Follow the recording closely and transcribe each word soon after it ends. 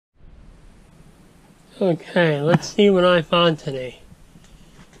Okay, let's see what I found today.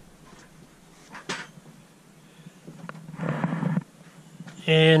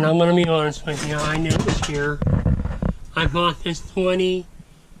 And I'm going to be honest with you, I knew it was here. I bought this 20,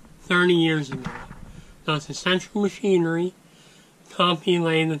 30 years ago. Now it's a central machinery, copy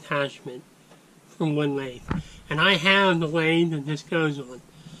lathe attachment from one lathe. And I have the lathe that this goes on.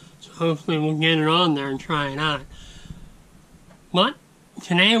 So hopefully we'll get it on there and try it out. But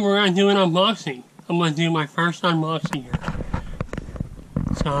today we're going to do an unboxing. I'm going to do my first unboxing here.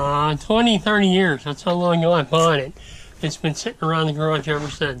 So 20, 30 years, that's how long ago I bought it. It's been sitting around the garage ever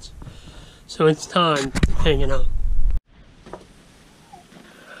since. So it's time to pick it up.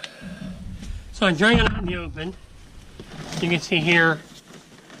 So I drag it out in the open. You can see here,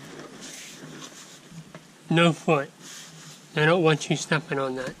 no foot. They don't want you stepping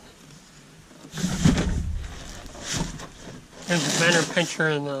on that. There's a better picture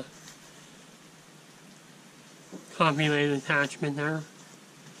of the copy lathe attachment there.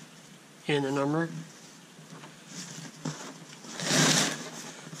 And the number.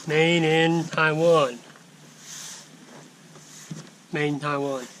 Made in Taiwan. Made in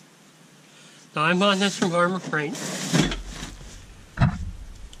Taiwan. Now I bought this from Harbor Freight.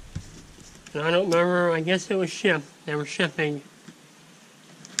 And I don't remember, I guess it was shipped. They were shipping.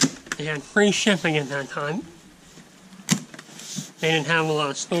 They had free shipping at that time. They didn't have a lot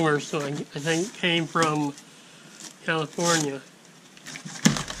of stores, so I think it came from California.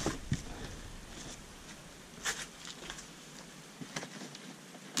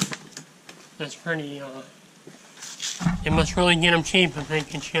 That's pretty, they must really get them cheap if they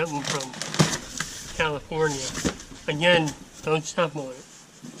can ship them from California. Again, don't step on it.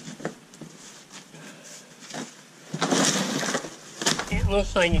 It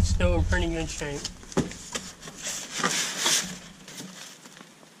looks like it's still in pretty good shape.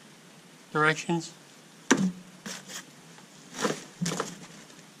 Directions.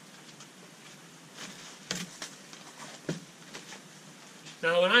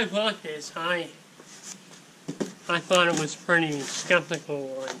 Now when I bought this, I thought it was pretty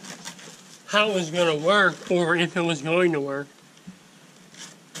skeptical on how it was going to work or if it was going to work.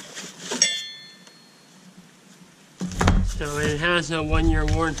 So it has a 1-year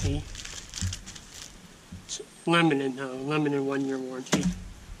warranty. It's limited though, limited 1-year warranty.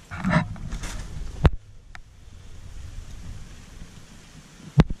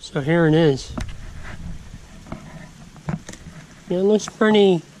 So here it is. Yeah, it looks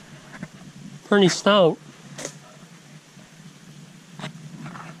pretty stout.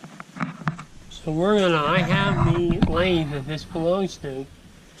 So I have the lathe that this belongs to.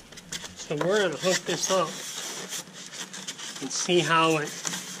 So we're gonna hook this up and see how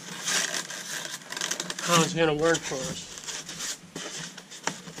it's gonna work for us.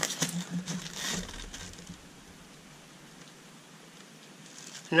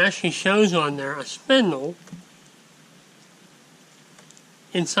 It actually shows on there a spindle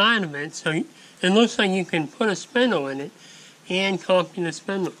inside of it, so it looks like you can put a spindle in it and copy the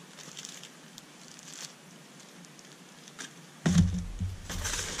spindle.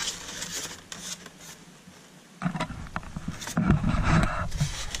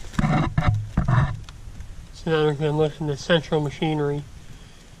 So now we're going to look at the central machinery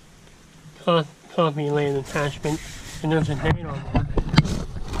copy lathe attachment, and there's a date on there.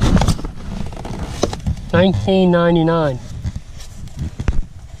 1999.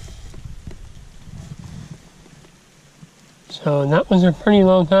 So that was a pretty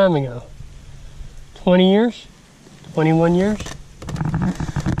long time ago. 20 years? 21 years?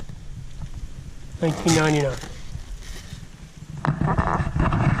 1999.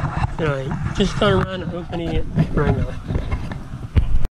 Alright, just going around opening it right now.